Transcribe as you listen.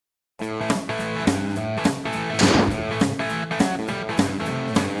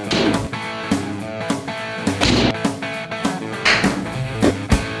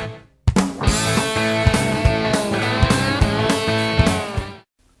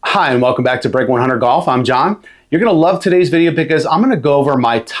Hi, and welcome back to Break 100 Golf. I'm John. You're going to love today's video because I'm going to go over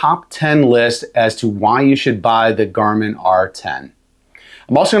my top 10 list as to why you should buy the Garmin R10.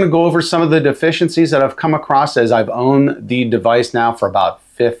 I'm also going to go over some of the deficiencies that I've come across as I've owned the device now for about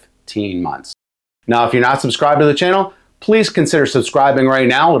 15 months. Now, if you're not subscribed to the channel, please consider subscribing right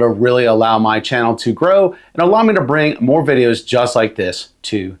now. It'll really allow my channel to grow and allow me to bring more videos just like this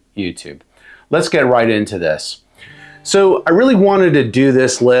to YouTube. Let's get right into this. So I really wanted to do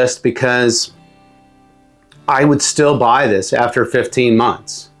this list because I would still buy this after 15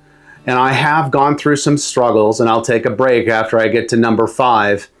 months. And I have gone through some struggles, and I'll take a break after I get to number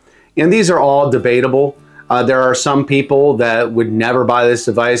 5. And these are all debatable. There are some people that would never buy this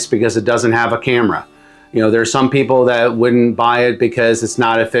device because it doesn't have a camera. You know, there's some people that wouldn't buy it because it's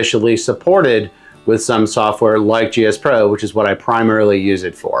not officially supported with some software like GS Pro, which is what I primarily use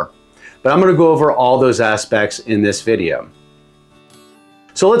it for. But I'm going to go over all those aspects in this video.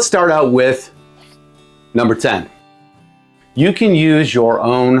 So let's start out with number 10. You can use your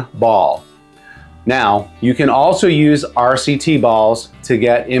own ball. Now, you can also use RCT balls to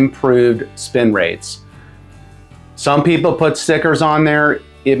get improved spin rates. Some people put stickers on there.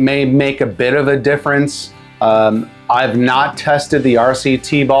 It may make a bit of a difference. I've not tested the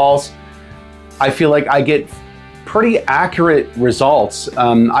RCT balls. I feel like I get pretty accurate results.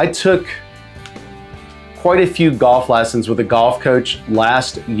 I took quite a few golf lessons with a golf coach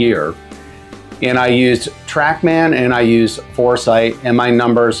last year, and I used TrackMan and I used Foresight, and my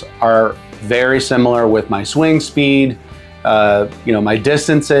numbers are very similar with my swing speed, you know, my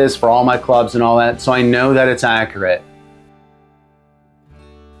distances for all my clubs and all that, so I know that it's accurate.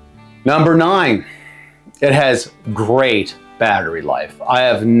 Number 9, it has great battery life. I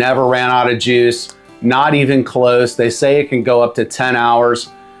have never ran out of juice. Not even close. They say it can go up to 10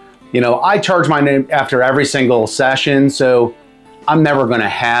 hours. You know, I charge mine after every single session, so I'm never going to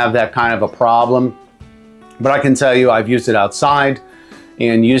have that kind of a problem. But I can tell you, I've used it outside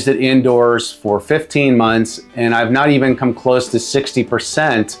and used it indoors for 15 months, and I've not even come close to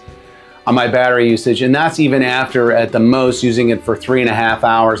 60% on my battery usage. And that's even after, at the most, using it for 3.5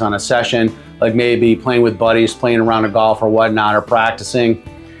 hours on a session, like maybe playing with buddies, playing around a golf or whatnot, or practicing.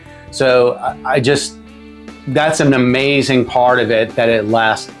 So that's an amazing part of it, that it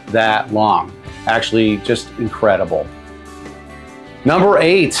lasts that long. Actually, just incredible. Number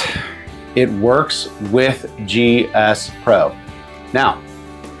 8, it works with GS Pro. Now,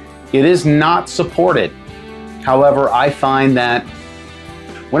 it is not supported. However, I find that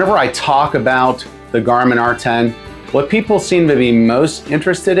whenever I talk about the Garmin R10, what people seem to be most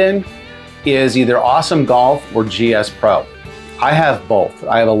interested in is either Awesome Golf or GS Pro. I have both.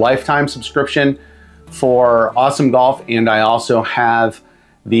 I have a lifetime subscription for Awesome Golf, and I also have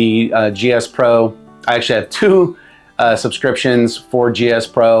the GS Pro. I actually have 2 subscriptions for GS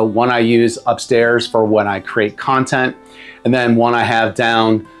Pro. One I use upstairs for when I create content, and then one I have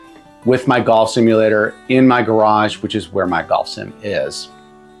down with my golf simulator in my garage, which is where my golf sim is.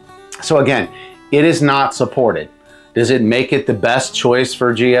 So again, it is not supported. Does it make it the best choice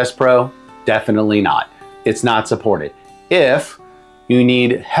for GS Pro? Definitely not. It's not supported. If you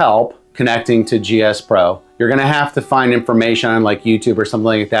need help connecting to GS Pro, you're going to have to find information on like YouTube or something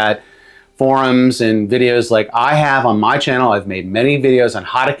like that, forums and videos like I have on my channel. I've made many videos on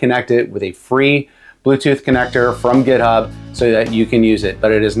how to connect it with a free Bluetooth connector from GitHub so that you can use it,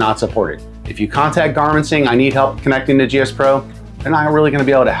 but it is not supported. If you contact Garmin saying I need help connecting to GS Pro, they're not really going to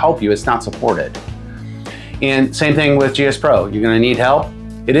be able to help you. It's not supported. And same thing with GS Pro. You're going to need help.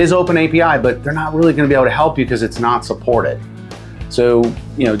 It is open API, but they're not really going to be able to help you because it's not supported. So,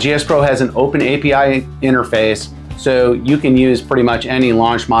 you know, GS Pro has an open API interface, so you can use pretty much any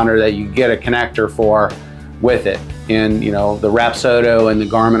launch monitor that you get a connector for with it. And, you know, the Rapsodo and the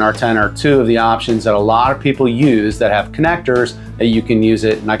Garmin R10 are 2 of the options that a lot of people use that have connectors that you can use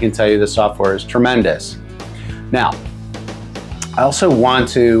it, and I can tell you the software is tremendous. Now, I also want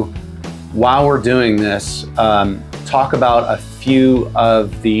to, while we're doing this, talk about a few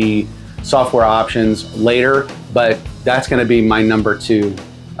of the software options later, but that's going to be my number 2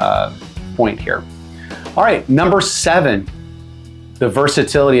 point here. All right, number 7, the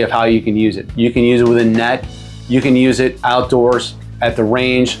versatility of how you can use it. You can use it with a net. You can use it outdoors at the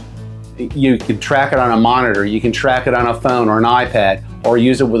range. You can track it on a monitor. You can track it on a phone or an iPad, or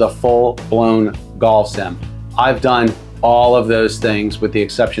use it with a full-blown golf sim. I've done all of those things with the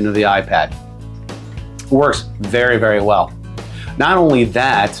exception of the iPad. It works very, very well. Not only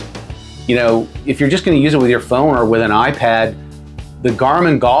that, you know, if you're just going to use it with your phone or with an iPad, the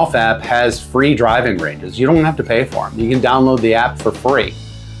Garmin Golf app has free driving ranges. You don't have to pay for them. You can download the app for free.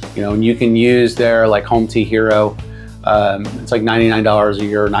 You know, and you can use their like Home Tee Hero It's like $99 a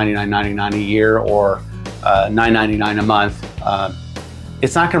year, $99.99 a year, or $9.99 a month.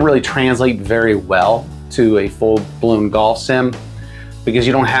 It's not going to really translate very well to a full-blown golf sim because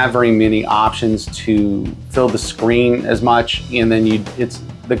you don't have very many options to fill the screen as much, and then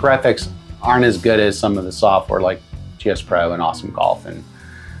the graphics aren't as good as some of the software like GS Pro and Awesome Golf and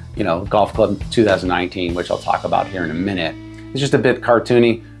Golf Club 2019, which I'll talk about here in a minute. It's just a bit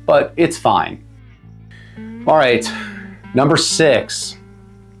cartoony, but it's fine. All right, number 6.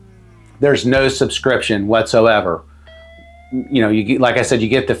 There's no subscription whatsoever. Like I said, you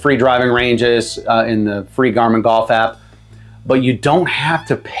get the free driving ranges in the free Garmin Golf app, but you don't have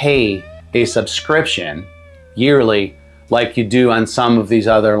to pay a subscription yearly like you do on some of these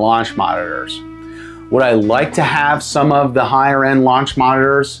other launch monitors. Would I like to have some of the higher end launch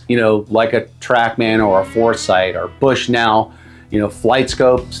monitors, like a TrackMan or a Foresight or Bushnell, Flight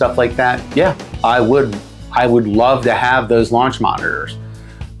Scope, stuff like that? Yeah, I would love to have those launch monitors.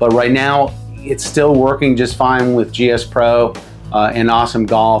 But right now, it's still working just fine with GS Pro and Awesome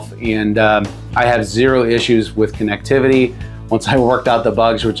Golf, and I have zero issues with connectivity once I worked out the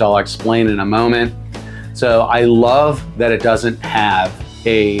bugs, which I'll explain in a moment. So I love that it doesn't have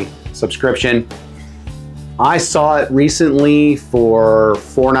a subscription. I saw it recently for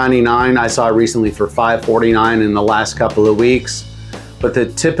 $4.99. I saw it recently for $5.49 in the last couple of weeks. But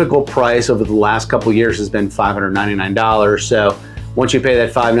the typical price over the last couple of years has been $599. So once you pay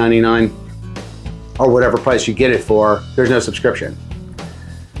that $5.99 or whatever price you get it for, there's no subscription.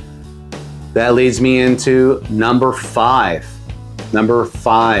 That leads me into number 5. Number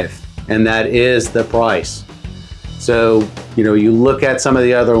 5, and that is the price. So, you look at some of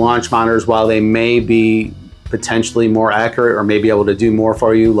the other launch monitors, while they may be potentially more accurate or may be able to do more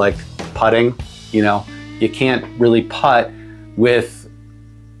for you, like putting, you can't really putt with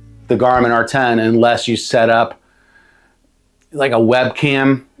the Garmin R10 unless you set up like a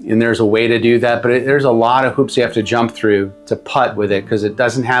webcam, and there's a way to do that, but there's a lot of hoops you have to jump through to putt with it because it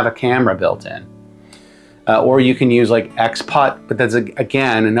doesn't have a camera built in. Or you can use like XPutt, but that's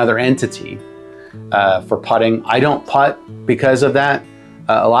again another entity for putting. I don't putt because of that.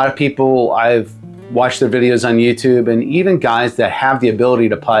 A lot of people, I've watched their videos on YouTube, and even guys that have the ability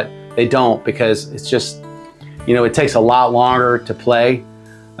to putt, they don't, because it's just, it takes a lot longer to play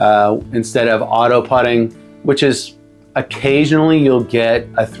instead of auto putting, which is occasionally you'll get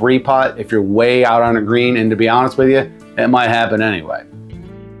a 3-putt if you're way out on a green, and to be honest with you, it might happen anyway.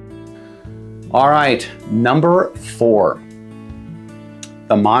 All right, number 4.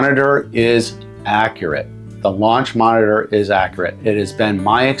 The monitor is accurate. The launch monitor is accurate. It has been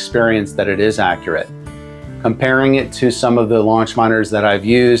my experience that it is accurate. Comparing it to some of the launch monitors that I've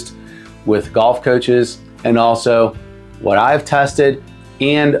used with golf coaches, and also what I've tested,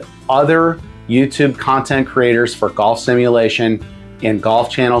 and other YouTube content creators for golf simulation and golf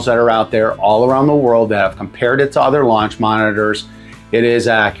channels that are out there all around the world that have compared it to other launch monitors, it is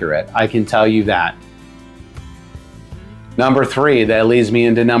accurate. I can tell you that. Number 3, that leads me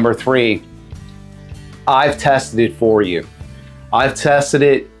into number 3. I've tested it for you. I've tested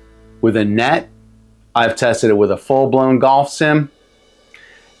it with a net. I've tested it with a full-blown golf sim.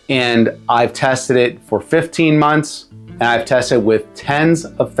 And I've tested it for 15 months. And I've tested with tens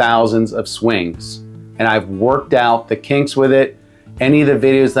of thousands of swings. And I've worked out the kinks with it. Any of the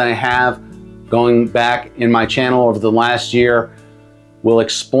videos that I have going back in my channel over the last year will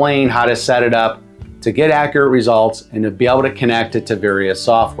explain how to set it up to get accurate results and to be able to connect it to various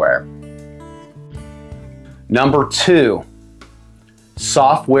software. Number 2,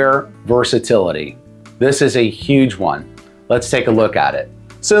 software versatility. This is a huge one. Let's take a look at it.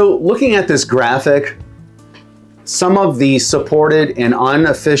 So looking at this graphic, some of the supported and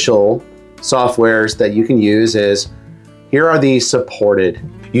unofficial softwares that you can use is, here are the supported.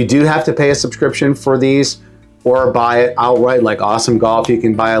 You do have to pay a subscription for these or buy it outright, like Awesome Golf. You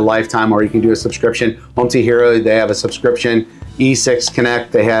can buy a lifetime or you can do a subscription. Home to Hero, they have a subscription. E6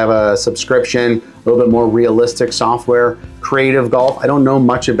 Connect, they have a subscription, a little bit more realistic software. Creative Golf, I don't know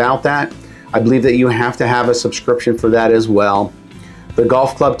much about that. I believe that you have to have a subscription for that as well. The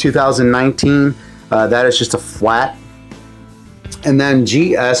Golf Club 2019, that is just a flat. And then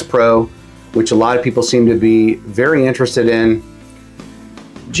GS Pro, which a lot of people seem to be very interested in.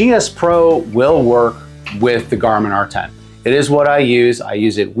 GS Pro will work with the Garmin R10. It is what I use. I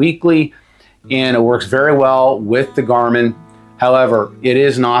use it weekly, and it works very well with the Garmin. However, it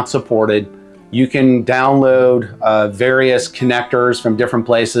is not supported. You can download various connectors from different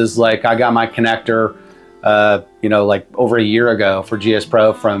places. Like I got my connector, like over a year ago for GS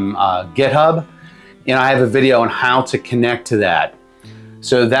Pro from GitHub, and I have a video on how to connect to that.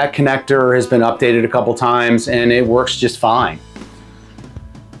 So that connector has been updated a couple times and it works just fine.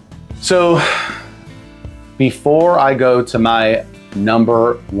 So before I go to my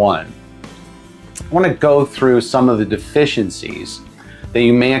number one, I want to go through some of the deficiencies that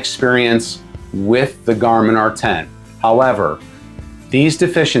you may experience with the Garmin R10. However, these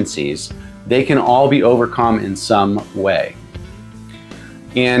deficiencies, they can all be overcome in some way.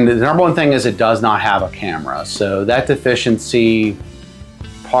 And the number one thing is it does not have a camera. So that deficiency,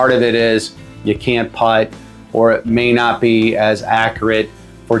 part of it is you can't putt, or it may not be as accurate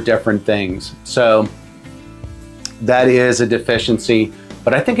for different things. So that is a deficiency,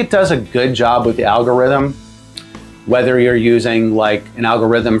 but I think it does a good job with the algorithm. Whether you're using like an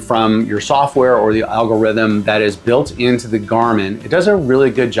algorithm from your software or the algorithm that is built into the Garmin, it does a really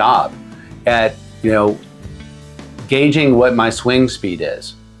good job at, gauging what my swing speed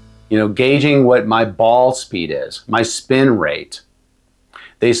is, gauging what my ball speed is, my spin rate.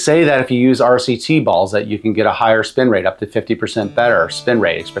 They say that if you use RCT balls that you can get a higher spin rate, up to 50% better spin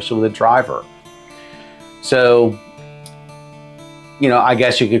rate, especially with a driver. So, I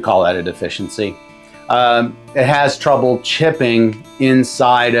guess you could call that a deficiency. It has trouble chipping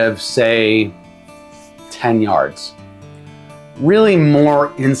inside of, say, 10 yards. Really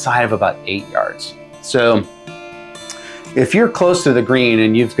more inside of about 8 yards. So if you're close to the green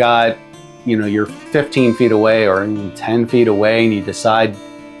and you've got, you're 15 feet away or even 10 feet away and you decide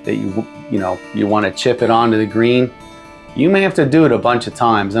that you want to chip it onto the green, you may have to do it a bunch of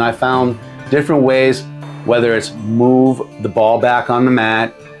times. And I found different ways, whether it's move the ball back on the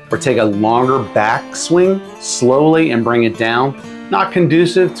mat or take a longer back swing slowly and bring it down. Not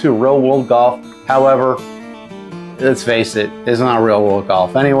conducive to real world golf. However, let's face it, it's not real world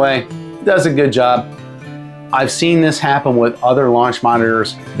golf anyway. It does a good job. I've seen this happen with other launch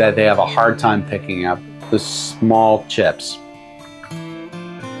monitors that they have a hard time picking up the small chips.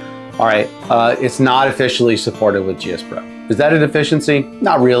 All right, it's not officially supported with GS Pro. Is that a deficiency?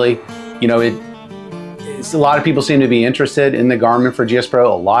 Not really. A lot of people seem to be interested in the Garmin for GS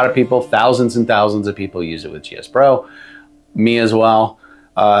Pro. A lot of people, thousands and thousands of people use it with GS Pro. Me as well.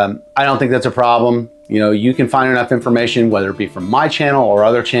 I don't think that's a problem. You can find enough information, whether it be from my channel or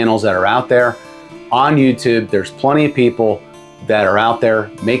other channels that are out there. On YouTube, there's plenty of people that are out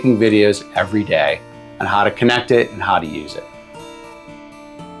there making videos every day on how to connect it and how to use it.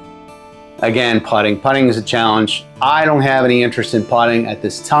 Again, putting. Putting is a challenge. I don't have any interest in putting at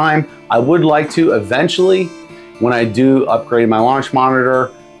this time. I would like to eventually when I do upgrade my launch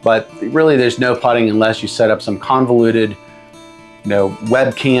monitor, but really there's no putting unless you set up some convoluted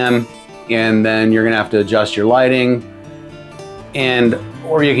webcam, and then you're gonna have to adjust your lighting,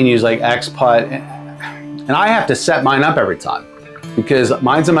 or you can use like XPut. And I have to set mine up every time because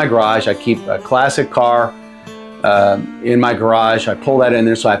mine's in my garage. I keep a classic car in my garage. I pull that in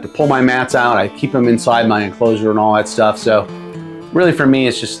there, so I have to pull my mats out. I keep them inside my enclosure and all that stuff. So really for me,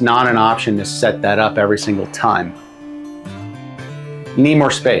 it's just not an option to set that up every single time. You need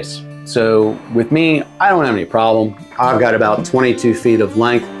more space. So with me, I don't have any problem. I've got about 22 feet of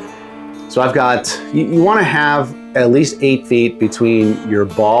length. So I've got, you want to have at least 8 feet between your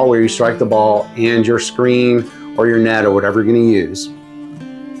ball, where you strike the ball, and your screen or your net or whatever you're going to use,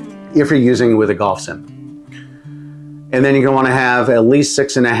 if you're using it with a golf sim. And then you're going to want to have at least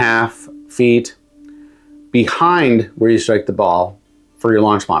 6.5 feet behind where you strike the ball for your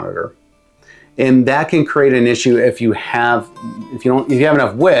launch monitor. And that can create an issue if you have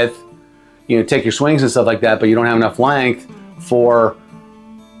enough width, take your swings and stuff like that, but you don't have enough length for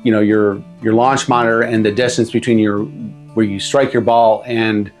your launch monitor, and the distance between where you strike your ball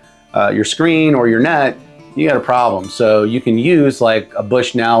and your screen or your net, you got a problem. So you can use like a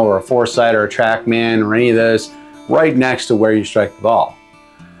Bushnell or a Foresight or a TrackMan or any of those right next to where you strike the ball.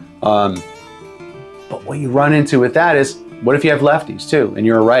 But what you run into with that is, what if you have lefties too and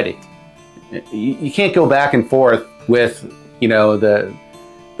you're a righty? You can't go back and forth with the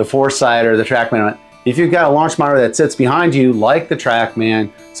Foresight or the TrackMan. If you've got a launch monitor that sits behind you, like the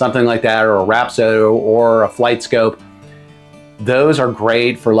TrackMan, something like that, or a Rapsodo or a Flight Scope, those are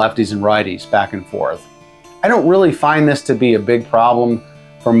great for lefties and righties back and forth. I don't really find this to be a big problem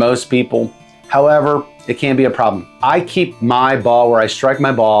for most people. However, it can be a problem. I keep my ball, where I strike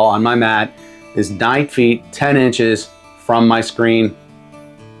my ball on my mat, is 9 feet 10 inches from my screen.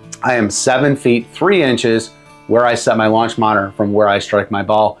 I am 7 feet 3 inches where I set my launch monitor from where I strike my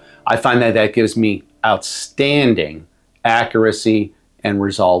ball. I find that that gives me outstanding accuracy and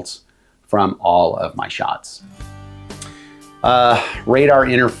results from all of my shots. Radar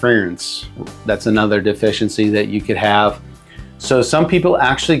interference, that's another deficiency that you could have. So some people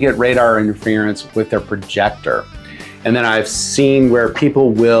actually get radar interference with their projector. And then I've seen where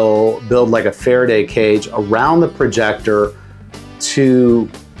people will build like a Faraday cage around the projector to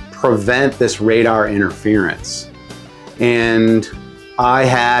prevent this radar interference. And I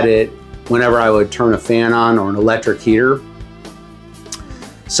had it whenever I would turn a fan on or an electric heater.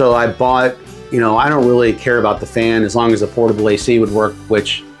 So I bought, I don't really care about the fan as long as the portable AC would work,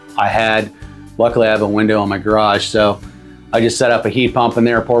 which I had. Luckily I have a window in my garage, so I just set up a heat pump in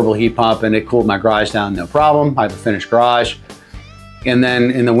there, a portable heat pump, and it cooled my garage down, no problem. I have a finished garage. And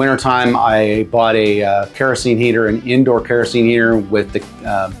then in the wintertime, I bought a kerosene heater, an indoor kerosene heater with the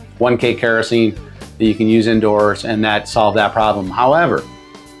 1K kerosene that you can use indoors, and that solved that problem. However,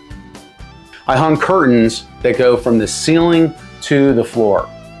 I hung curtains that go from the ceiling to the floor.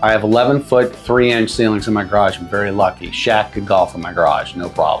 I have 11-foot, 3-inch ceilings in my garage. I'm very lucky. Shaq could golf in my garage, no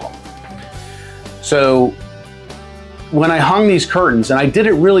problem. So when I hung these curtains, and I did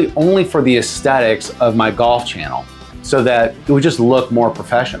it really only for the aesthetics of my golf channel, so that it would just look more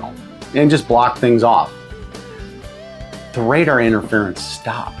professional and just block things off, the radar interference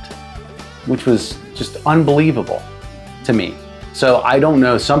stopped, which was just unbelievable to me. So I don't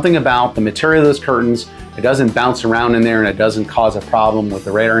know, something about the material of those curtains, it doesn't bounce around in there and it doesn't cause a problem with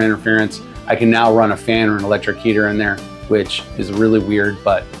the radar interference. I can now run a fan or an electric heater in there, which is really weird,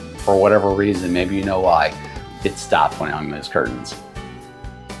 but for whatever reason, maybe you know why, it stopped when I hung those curtains.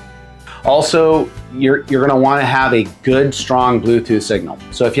 Also, you're gonna wanna have a good, strong Bluetooth signal.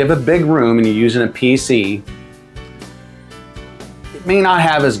 So if you have a big room and you're using a PC, it may not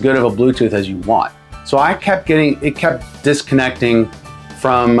have as good of a Bluetooth as you want. So it kept disconnecting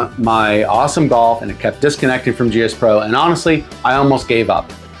from my Awesome Golf, and it kept disconnecting from GS Pro, and honestly, I almost gave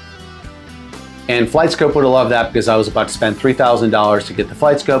up. And FlightScope would have loved that because I was about to spend $3,000 to get the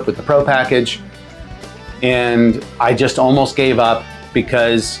FlightScope with the Pro package, and I just almost gave up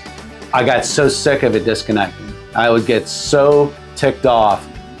because I got so sick of it disconnecting. I would get so ticked off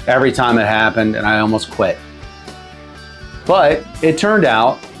every time it happened, and I almost quit. But it turned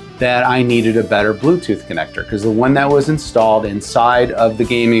out that I needed a better Bluetooth connector because the one that was installed inside of the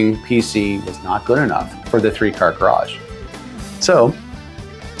gaming PC was not good enough for the 3-car garage. So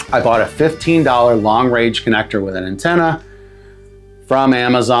I bought a $15 long range connector with an antenna from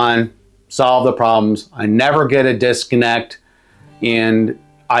Amazon, solved the problems. I never get a disconnect, and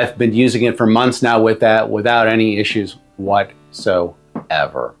I've been using it for months now with that without any issues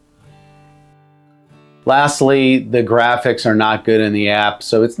whatsoever. Lastly, the graphics are not good in the app,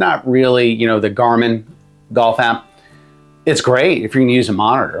 so it's not really, the Garmin golf app. It's great if you can use a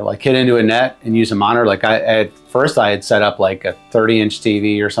monitor, like hit into a net and use a monitor. Like at first I had set up like a 30-inch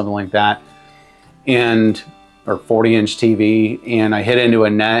TV or something like that, or 40-inch TV, and I hit into a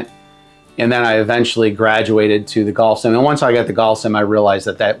net, and then I eventually graduated to the golf sim. And once I got the golf sim, I realized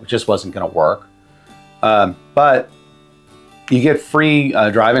that that just wasn't gonna work. But you get free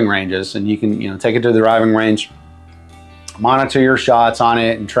driving ranges, and you can take it to the driving range, monitor your shots on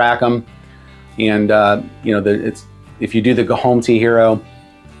it and track them. And if you do the Home Tee Hero,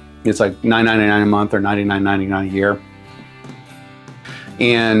 it's like $9.99 a month or $99.99 a year,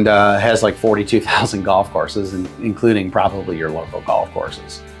 and has like 42,000 golf courses, including probably your local golf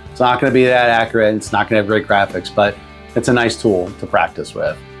courses. It's not going to be that accurate. It's not going to have great graphics, but it's a nice tool to practice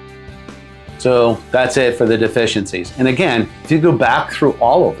with. So that's it for the deficiencies. And again, if you go back through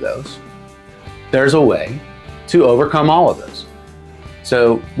all of those, there's a way to overcome all of those.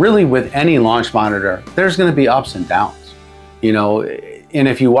 So really with any launch monitor, there's going to be ups and downs, and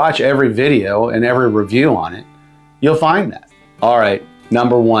if you watch every video and every review on it, you'll find that. All right,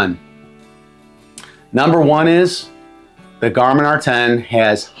 number one. Number one is the Garmin R10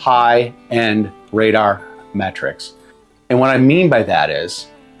 has high-end radar metrics. And what I mean by that is,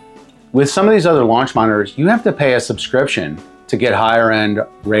 with some of these other launch monitors, you have to pay a subscription to get higher end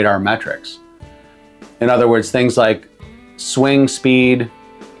radar metrics. In other words, things like swing speed,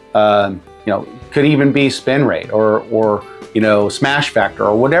 could even be spin rate or smash factor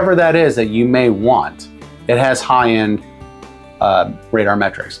or whatever that is that you may want. It has high end radar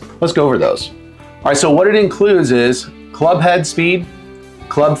metrics. Let's go over those. All right, so what it includes is club head speed,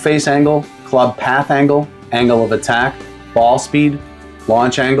 club face angle, club path angle, angle of attack, ball speed,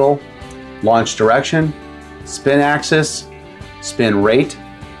 launch angle, launch direction, spin axis, spin rate,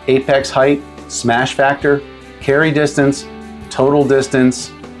 apex height, smash factor, carry distance, total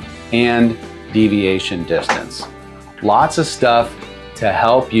distance, and deviation distance. Lots of stuff to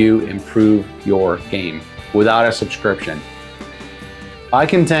help you improve your game without a subscription. I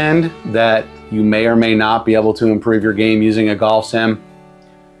contend that you may or may not be able to improve your game using a golf sim.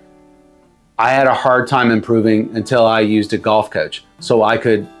 I had a hard time improving until I used a golf coach, so I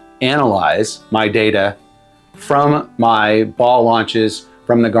could analyze my data from my ball launches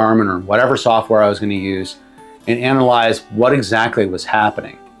from the Garmin or whatever software I was going to use and analyze what exactly was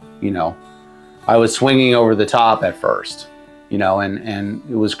happening. You know, I was swinging over the top at first, you know, and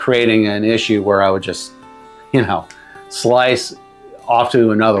it was creating an issue where I would just, you know, slice off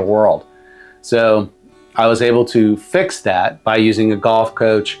to another world. So I was able to fix that by using a golf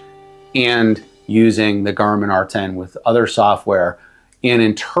coach and using the Garmin R10 with other software and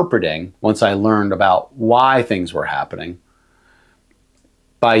interpreting, once I learned about why things were happening,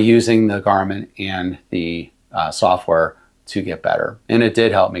 by using the Garmin and the software to get better. And it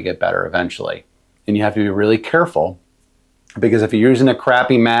did help me get better eventually. And you have to be really careful, because if you're using a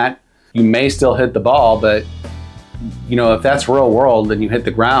crappy mat, you may still hit the ball, but you know, if that's real world and you hit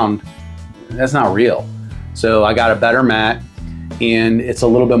the ground, that's not real. So I got a better mat, and it's a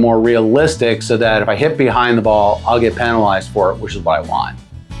little bit more realistic, so that if I hit behind the ball, I'll get penalized for it, which is what I want.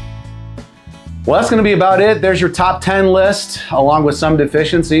 Well, that's going to be about it. There's your top 10 list, along with some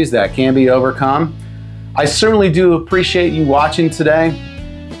deficiencies that can be overcome. I certainly do appreciate you watching today.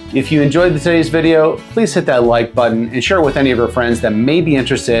 If you enjoyed today's video, please hit that like button and share it with any of your friends that may be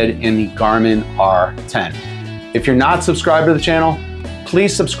interested in the Garmin R10. If you're not subscribed to the channel,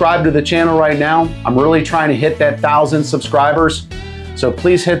 please subscribe to the channel right now. I'm really trying to hit that 1,000 subscribers. So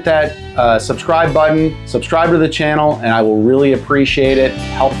please hit that subscribe button, subscribe to the channel, and I will really appreciate it.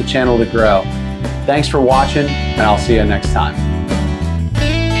 Help the channel to grow. Thanks for watching, and I'll see you next time.